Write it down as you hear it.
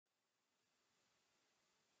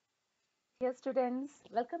Dear students,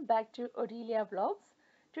 welcome back to Odelia Vlogs.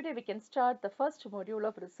 Today we can start the first module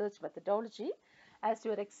of research methodology. As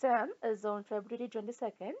your exam is on February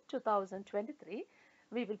 22nd, 2023,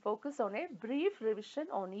 we will focus on a brief revision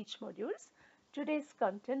on each modules. Today's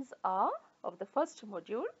contents are of the first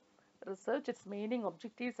module, research, its meaning,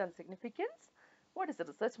 objectives and significance. What is the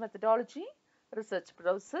research methodology? Research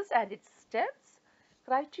process and its steps,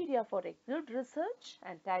 criteria for a good research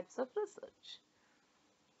and types of research.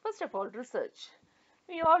 First of all, research.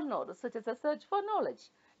 We all know research is a search for knowledge.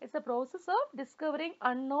 It's a process of discovering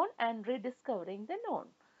unknown and rediscovering the known.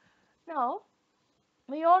 Now,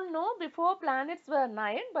 we all know before planets were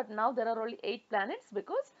 9, but now there are only 8 planets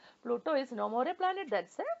because Pluto is no more a planet.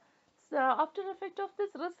 That's a after effect of this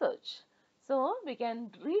research. So, we can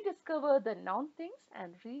rediscover the known things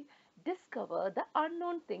and rediscover the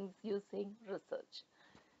unknown things using research.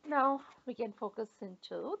 Now, we can focus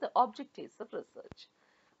into the objectives of research.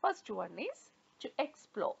 First one is to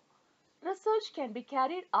explore. Research can be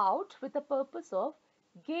carried out with the purpose of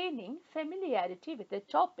gaining familiarity with a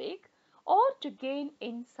topic or to gain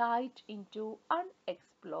insight into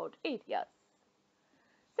unexplored areas.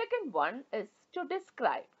 Second one is to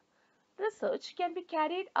describe. Research can be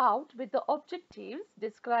carried out with the objectives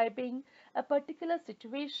describing a particular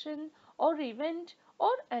situation or event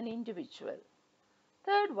or an individual.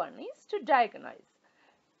 Third one is to diagnose.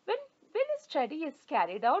 When, when a study is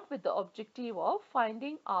carried out with the objective of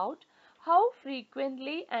finding out how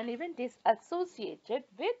frequently an event is associated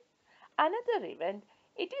with another event,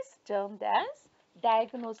 it is termed as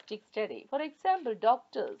diagnostic study. For example,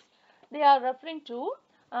 doctors, they are referring to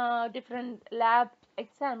different lab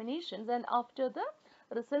examinations, and after the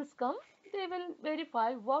results come, they will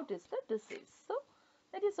verify what is the disease. So,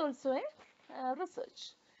 that is also a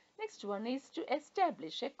research. Next one is to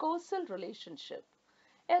establish a causal relationship.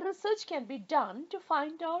 A research can be done to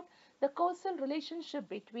find out the causal relationship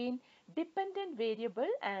between dependent variable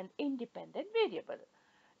and independent variable.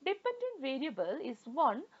 Dependent variable is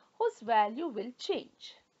one whose value will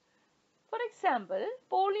change. For example,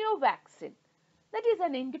 polio vaccine, that is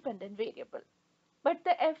an independent variable. But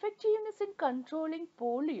the effectiveness in controlling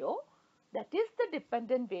polio, that is the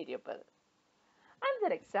dependent variable.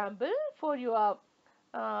 Another example for your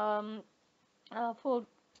um, for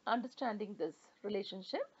understanding this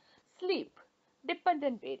relationship, sleep,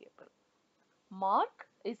 dependent variable. Mark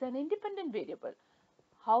is an independent variable.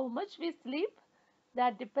 How much we sleep,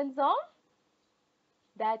 that depends on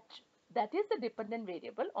that that is the dependent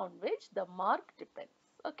variable on which the mark depends.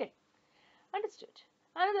 Okay, understood.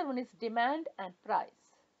 Another one is demand and price.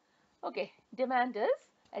 Okay, demand is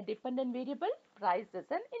a dependent variable, price is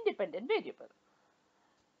an independent variable.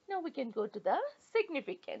 Now we can go to the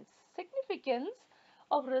significance. Significance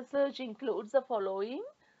of research includes the following.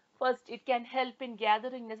 First, it can help in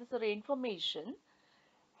gathering necessary information,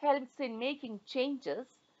 helps in making changes,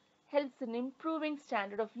 helps in improving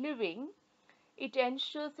standard of living, it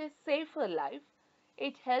ensures a safer life,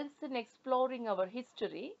 it helps in exploring our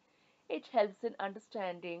history, it helps in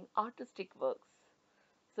understanding artistic works.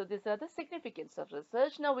 So these are the significance of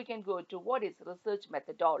research. Now we can go to what is research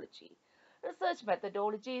methodology. Research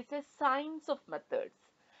methodology is a science of methods.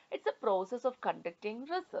 It's a process of conducting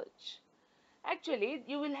research. Actually,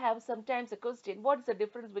 you will have sometimes a question, what is the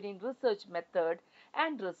difference between research method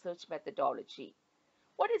and research methodology?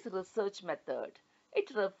 What is research method?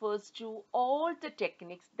 It refers to all the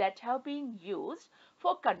techniques that have been used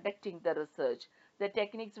for conducting the research. The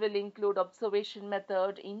techniques will include observation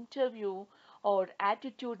method, interview or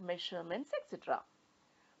attitude measurements, etc.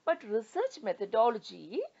 But research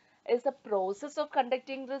methodology is a process of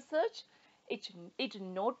conducting research. It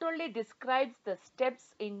not only describes the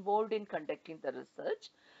steps involved in conducting the research,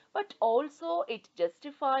 but also it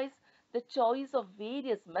justifies the choice of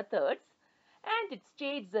various methods, and it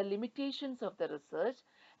states the limitations of the research,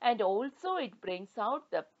 and also it brings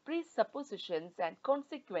out the presuppositions and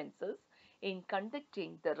consequences in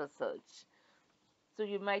conducting the research. So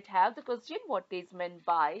you might have the question, what is meant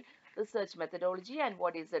by research methodology and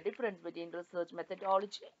what is the difference between research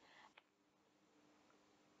methodology?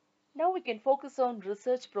 Now we can focus on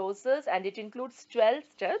research process, and it includes 12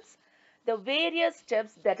 steps. The various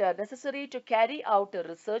steps that are necessary to carry out a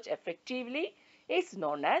research effectively is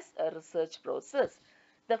known as a research process.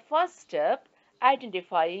 The first step,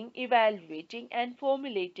 identifying, evaluating and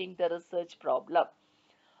formulating the research problem.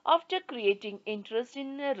 After creating interest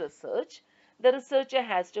in a research, the researcher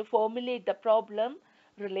has to formulate the problem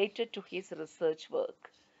related to his research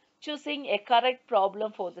work. Choosing a correct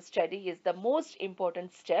problem for the study is the most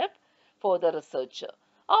important step for the researcher.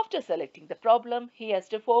 After selecting the problem, he has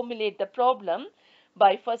to formulate the problem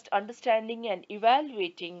by first understanding and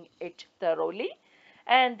evaluating it thoroughly.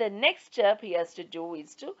 And the next step he has to do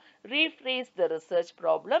is to rephrase the research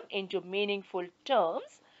problem into meaningful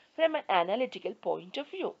terms from an analytical point of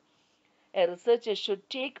view. A researcher should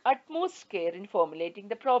take utmost care in formulating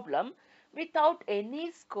the problem without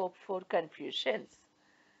any scope for confusions.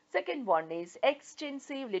 Second one is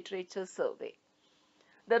extensive literature survey.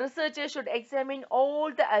 The researcher should examine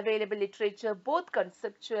all the available literature, both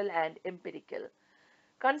conceptual and empirical.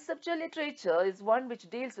 Conceptual literature is one which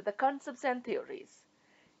deals with the concepts and theories.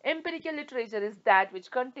 Empirical literature is that which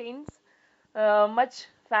contains much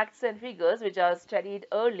facts and figures which are studied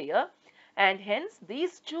earlier, and hence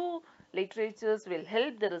these two literatures will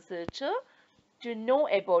help the researcher to know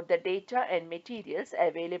about the data and materials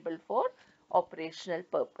available for operational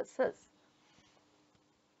purposes.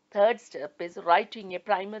 Third step is writing a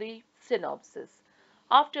primary synopsis.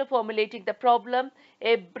 After formulating the problem,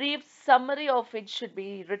 a brief summary of it should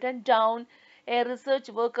be written down. A research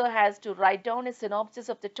worker has to write down a synopsis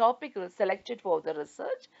of the topic selected for the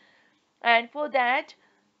research, and for that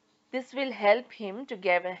this will help him to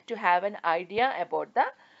have an idea about the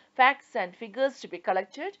facts and figures to be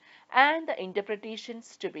collected and the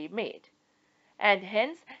interpretations to be made. And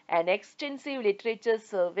hence an extensive literature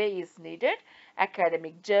survey is needed.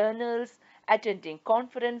 Academic journals, attending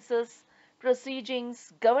conferences,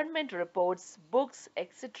 proceedings, government reports, books,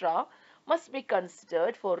 etc. must be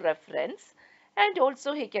considered for reference, and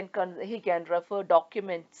also he can refer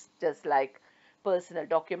documents just like personal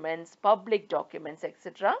documents, public documents,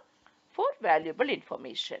 etc. for valuable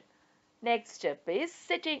information. Next step is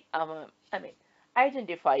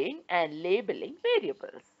identifying and labeling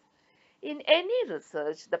variables. In any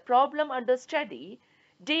research, the problem under study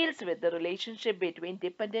deals with the relationship between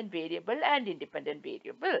dependent variable and independent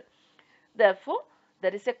variable. Therefore,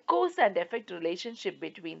 there is a cause and effect relationship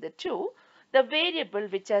between the two. The variable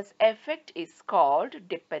which has effect is called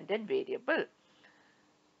dependent variable.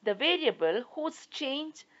 The variable whose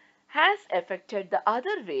change has affected the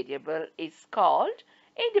other variable is called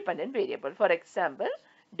independent variable. For example,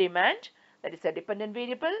 demand, that is a dependent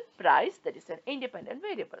variable, price, that is an independent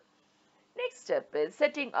variable. Next step is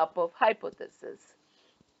setting up of hypothesis.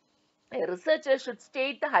 A researcher should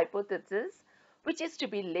state the hypothesis which is to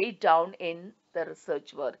be laid down in the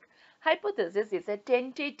research work. Hypothesis is a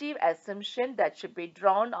tentative assumption that should be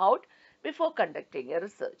drawn out before conducting a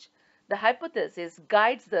research. The hypothesis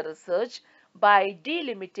guides the research by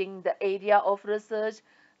delimiting the area of research,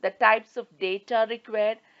 the types of data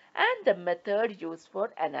required, and the method used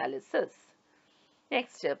for analysis.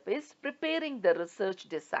 Next step is preparing the research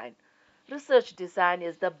design. Research design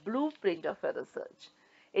is the blueprint of a research.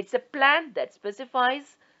 It's a plan that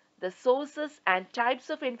specifies the sources and types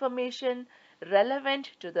of information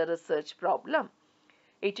relevant to the research problem.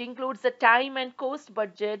 It includes the time and cost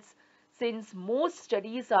budgets since most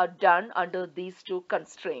studies are done under these two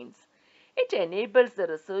constraints. It enables the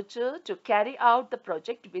researcher to carry out the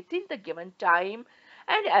project within the given time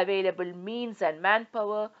and available means and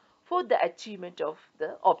manpower for the achievement of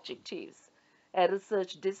the objectives. A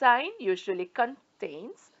research design usually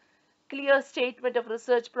contains clear statement of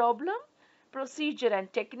research problem, procedure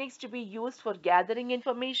and techniques to be used for gathering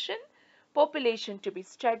information, population to be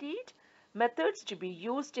studied, methods to be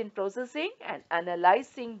used in processing and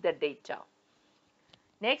analyzing the data.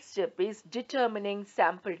 Next step is determining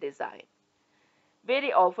sample design.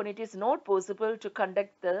 Very often it is not possible to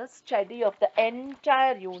conduct the study of the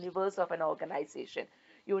entire universe of an organization.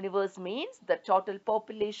 Universe means the total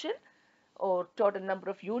population or total number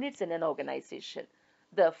of units in an organization.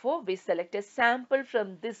 Therefore, we select a sample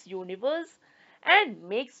from this universe and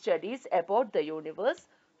make studies about the universe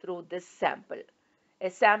through this sample. A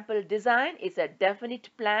sample design is a definite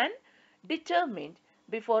plan determined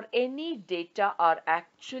before any data are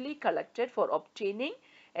actually collected for obtaining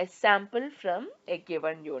a sample from a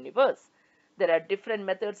given universe. There are different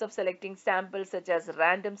methods of selecting samples such as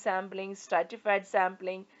random sampling, stratified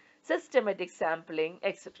sampling, systematic sampling,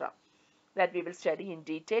 etc. that we will study in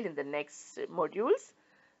detail in the next modules.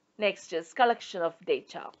 Next is collection of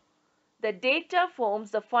data. The data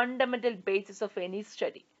forms the fundamental basis of any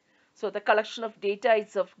study. So the collection of data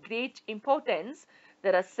is of great importance.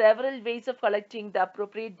 There are several ways of collecting the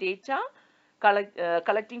appropriate data.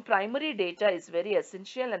 Collecting primary data is very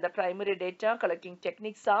essential, and the primary data collecting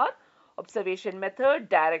techniques are observation method,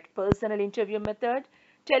 direct personal interview method,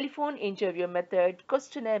 telephone interview method,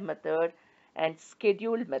 questionnaire method, and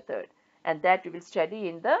schedule method. And that we will study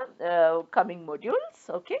in the coming modules.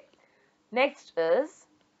 Okay. Next is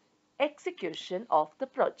execution of the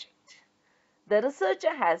project. The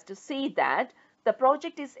researcher has to see that the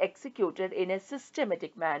project is executed in a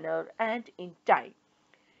systematic manner and in time.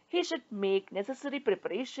 He should make necessary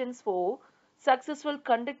preparations for successful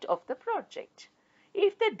conduct of the project.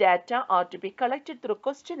 If the data are to be collected through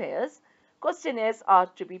questionnaires, questionnaires are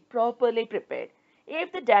to be properly prepared.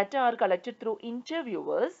 If the data are collected through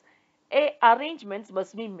interviewers, arrangements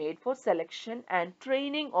must be made for selection and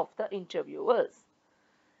training of the interviewers.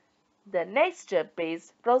 The next step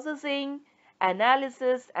is processing,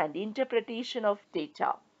 analysis, and interpretation of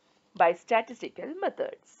data by statistical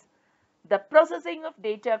methods. The processing of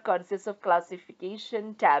data consists of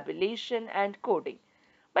classification, tabulation, and coding.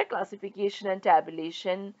 By classification and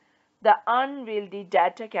tabulation, the unwieldy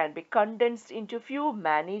data can be condensed into few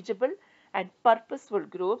manageable and purposeful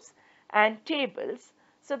groups and tables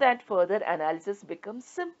so that further analysis becomes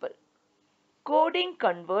simple. Coding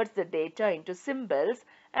converts the data into symbols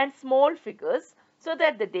and small figures so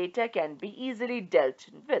that the data can be easily dealt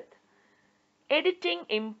with. Editing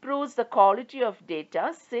improves the quality of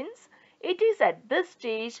data since it is at this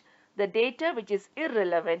stage the data which is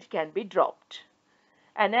irrelevant can be dropped.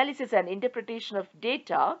 Analysis and interpretation of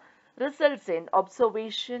data results in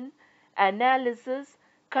observation, analysis,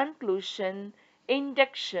 conclusion,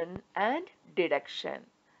 induction, and deduction.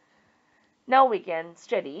 Now we can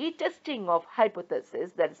study testing of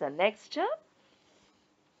hypothesis. That is the next step.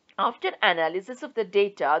 After analysis of the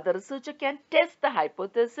data, the researcher can test the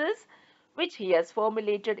hypothesis which he has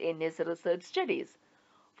formulated in his research studies.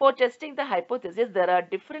 For testing the hypothesis, there are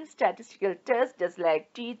different statistical tests just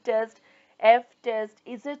like t-test, f-test,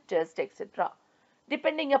 z-test, etc.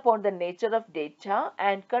 Depending upon the nature of data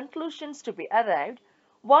and conclusions to be arrived,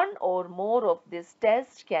 one or more of these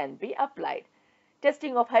tests can be applied.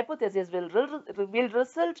 Testing of hypothesis will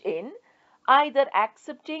result in either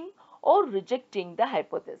accepting or rejecting the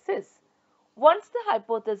hypothesis. Once the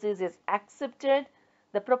hypothesis is accepted,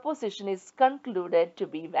 the proposition is concluded to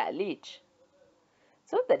be valid.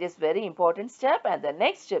 So that is very important step, and the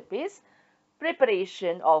next step is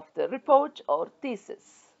preparation of the report or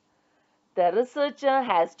thesis. The researcher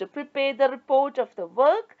has to prepare the report of the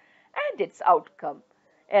work and its outcome.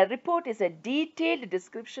 A report is a detailed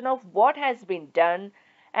description of what has been done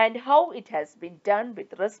and how it has been done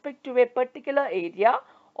with respect to a particular area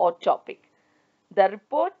or topic. The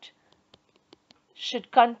report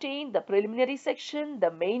should contain the preliminary section,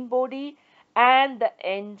 the main body, and the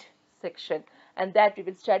end section. And that we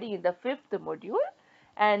will study in the 5th module.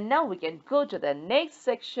 And now we can go to the next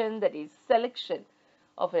section, that is selection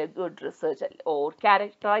of a good research or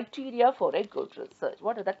criteria for a good research.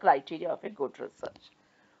 What are the criteria of a good research?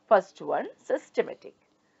 First one, systematic.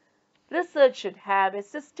 Research should have a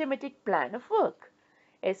systematic plan of work.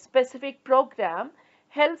 A specific program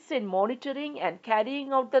helps in monitoring and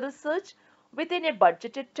carrying out the research within a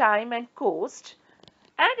budgeted time and cost,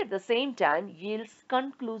 and at the same time yields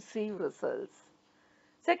conclusive results.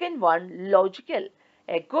 Second one, logical.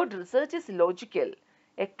 A good research is logical.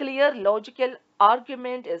 A clear logical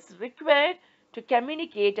argument is required to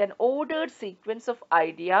communicate an ordered sequence of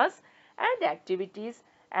ideas and activities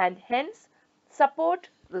and hence support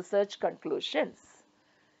research conclusions.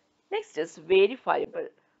 Next is verifiable.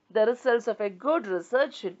 The results of a good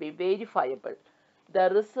research should be verifiable. The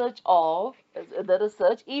research,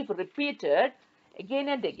 if repeated again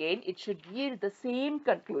and again, it should yield the same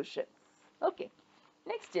conclusions. Okay.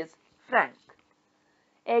 Next is frank.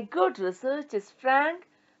 A good research is frank,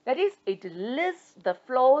 that is, it lists the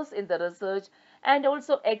flaws in the research and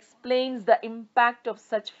also explains the impact of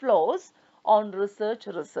such flaws on research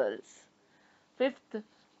results. Fifth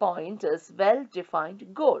point is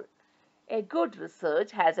well-defined goal. A good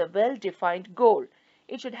research has a well-defined goal.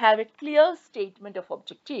 It should have a clear statement of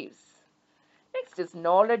objectives. Next is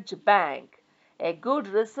knowledge bank. A good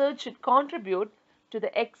research should contribute to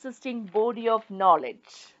the existing body of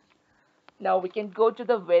knowledge. Now we can go to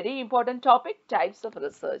the very important topic, types of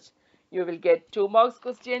research. You will get 2 marks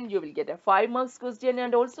question, you will get a 5 marks question,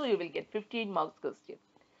 and also you will get 15 marks question.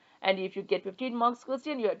 And if you get 15 marks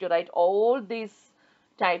question, you have to write all these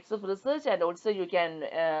types of research, and also you can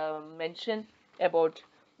mention about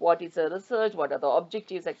what is a research, what are the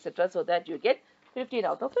objectives, etc. so that you get 15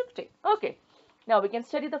 out of 15. Okay. Now we can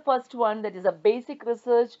study the first one, that is a basic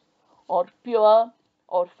research or pure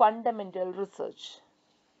or fundamental research.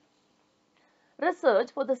 Research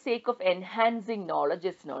for the sake of enhancing knowledge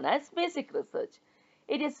is known as basic research.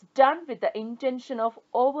 It is done with the intention of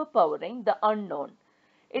overpowering the unknown.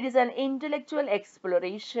 It is an intellectual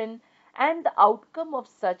exploration, and the outcome of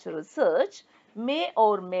such research may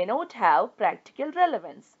or may not have practical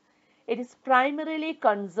relevance. It is primarily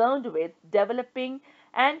concerned with developing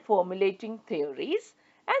and formulating theories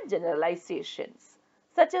and generalizations.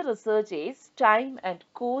 Such a research is time and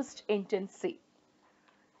cost intensive.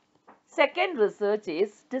 Second research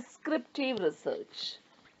is descriptive research.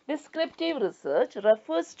 Descriptive research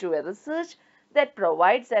refers to a research that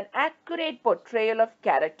provides an accurate portrayal of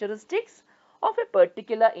characteristics of a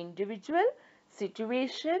particular individual,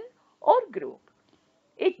 situation, or group.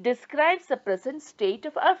 It describes the present state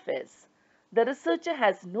of affairs. The researcher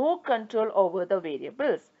has no control over the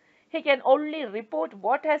variables. He can only report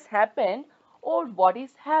what has happened or what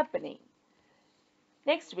is happening.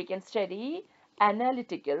 Next, we can study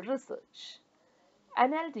analytical research.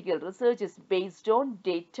 Analytical research is based on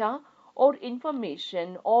data or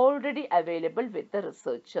information already available with the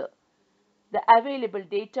researcher. The available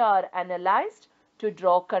data are analyzed to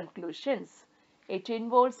draw conclusions. It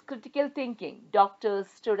involves critical thinking. Doctors,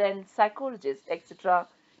 students, psychologists, etc.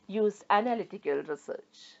 use analytical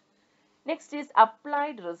research. Next is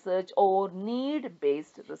applied research or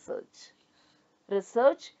need-based research.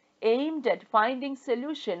 Research aimed at finding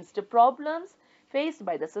solutions to problems faced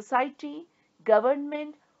by the society,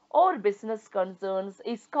 government, or business concerns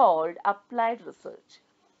is called applied research.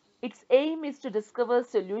 Its aim is to discover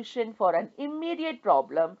solution for an immediate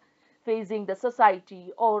problem facing the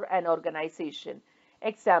society or an organization.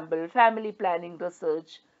 Example, family planning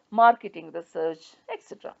research, marketing research,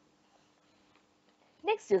 etc.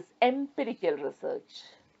 Next is empirical research.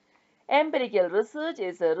 Empirical research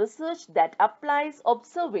is a research that applies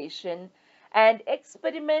observation and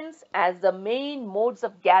experiments as the main modes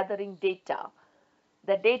of gathering data.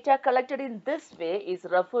 The data collected in this way is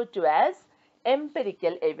referred to as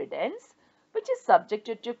empirical evidence, which is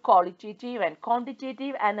subjected to qualitative and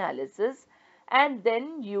quantitative analysis and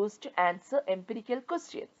then used to answer empirical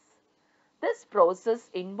questions. This process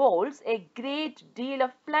involves a great deal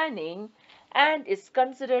of planning and is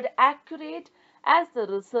considered accurate as the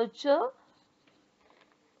researcher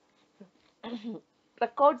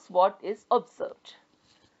records what is observed.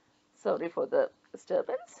 Sorry for the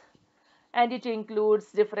disturbance. And it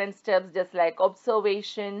includes different steps just like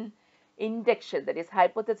observation, induction, that is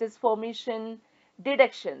hypothesis formation,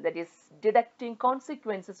 deduction, that is deducting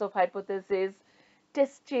consequences of hypothesis,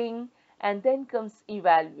 testing, and then comes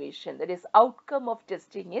evaluation, that is outcome of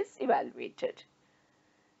testing is evaluated.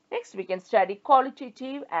 Next, we can study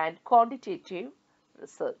qualitative and quantitative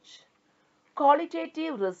research.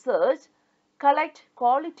 Qualitative research collects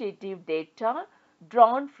qualitative data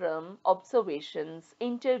drawn from observations,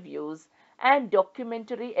 interviews, and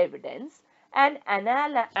documentary evidence and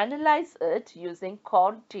analyze it using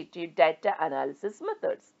quantitative data analysis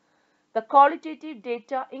methods. The qualitative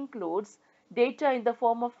data includes data in the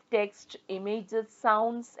form of text, images,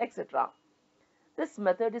 sounds, etc. This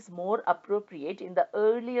method is more appropriate in the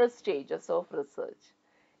earlier stages of research.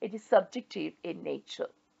 It is subjective in nature.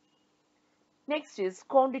 Next is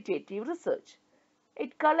quantitative research.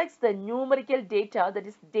 It collects the numerical data, that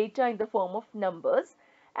is data in the form of numbers,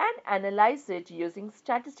 and analyzes it using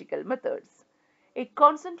statistical methods. It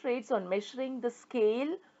concentrates on measuring the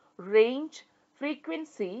scale, range,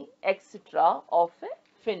 frequency, etc. of a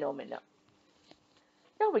phenomena.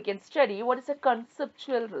 Now we can study what is a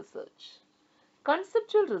conceptual research.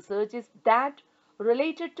 Conceptual research is that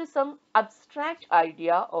related to some abstract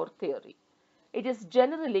idea or theory. It is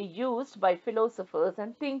generally used by philosophers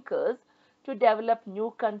and thinkers to develop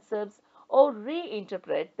new concepts or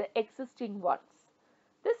reinterpret the existing ones.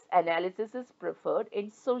 This analysis is preferred in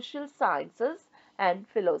social sciences and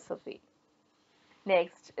philosophy.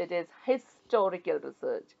 Next, it is historical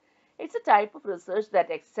research. It's a type of research that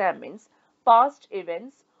examines past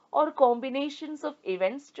events or combinations of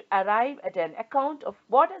events to arrive at an account of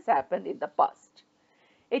what has happened in the past.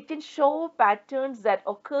 It can show patterns that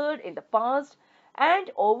occurred in the past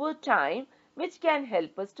and over time, which can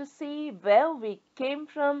help us to see where we came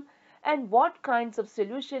from and what kinds of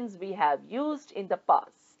solutions we have used in the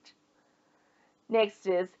past. Next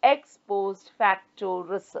is ex post facto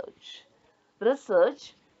research.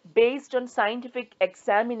 Research based on scientific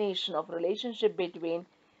examination of relationship between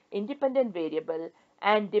independent variable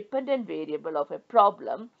and dependent variable of a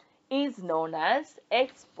problem is known as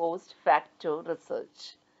ex post facto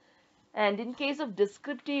research. And in case of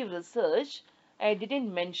descriptive research, I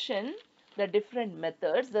didn't mention the different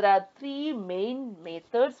methods. There are three main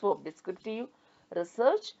methods for descriptive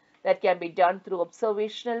research that can be done through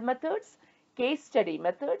observational methods, case study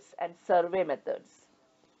methods, and survey methods.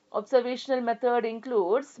 Observational method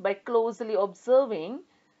includes by closely observing,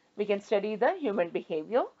 we can study the human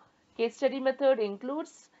behavior. Case study method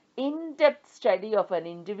includes in-depth study of an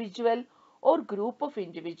individual or group of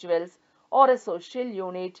individuals or a social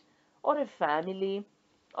unit or a family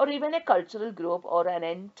or even a cultural group or an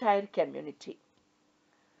entire community.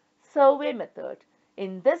 Survey method.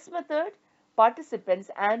 In this method,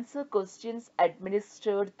 Participants answer questions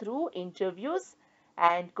administered through interviews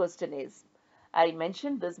and questionnaires. I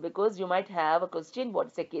mentioned this because you might have a question, what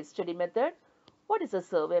is a case study method? What is a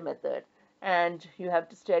survey method? And you have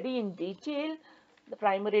to study in detail the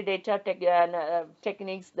primary data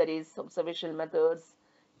techniques, that is observational methods,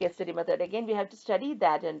 case study method. Again, we have to study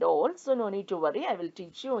that and all. So no need to worry. I will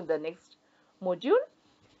teach you in the next module.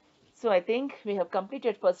 So I think we have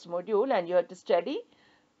completed first module, and you have to study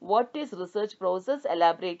what is research process,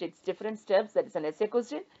 elaborate its different steps, that is an essay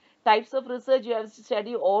question. Types of research, you have to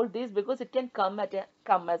study all these because it can come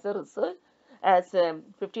as a research, as a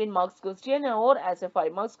 15 marks question or as a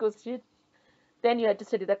 5 marks question. Then you have to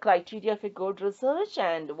study the criteria for good research,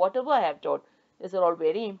 and whatever I have taught. These are all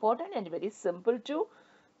very important and very simple to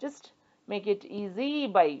just make it easy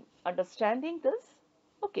by understanding this.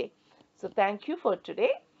 Okay, so thank you for today,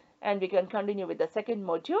 and we can continue with the second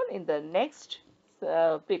module in the next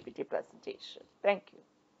PPT presentation. Thank you.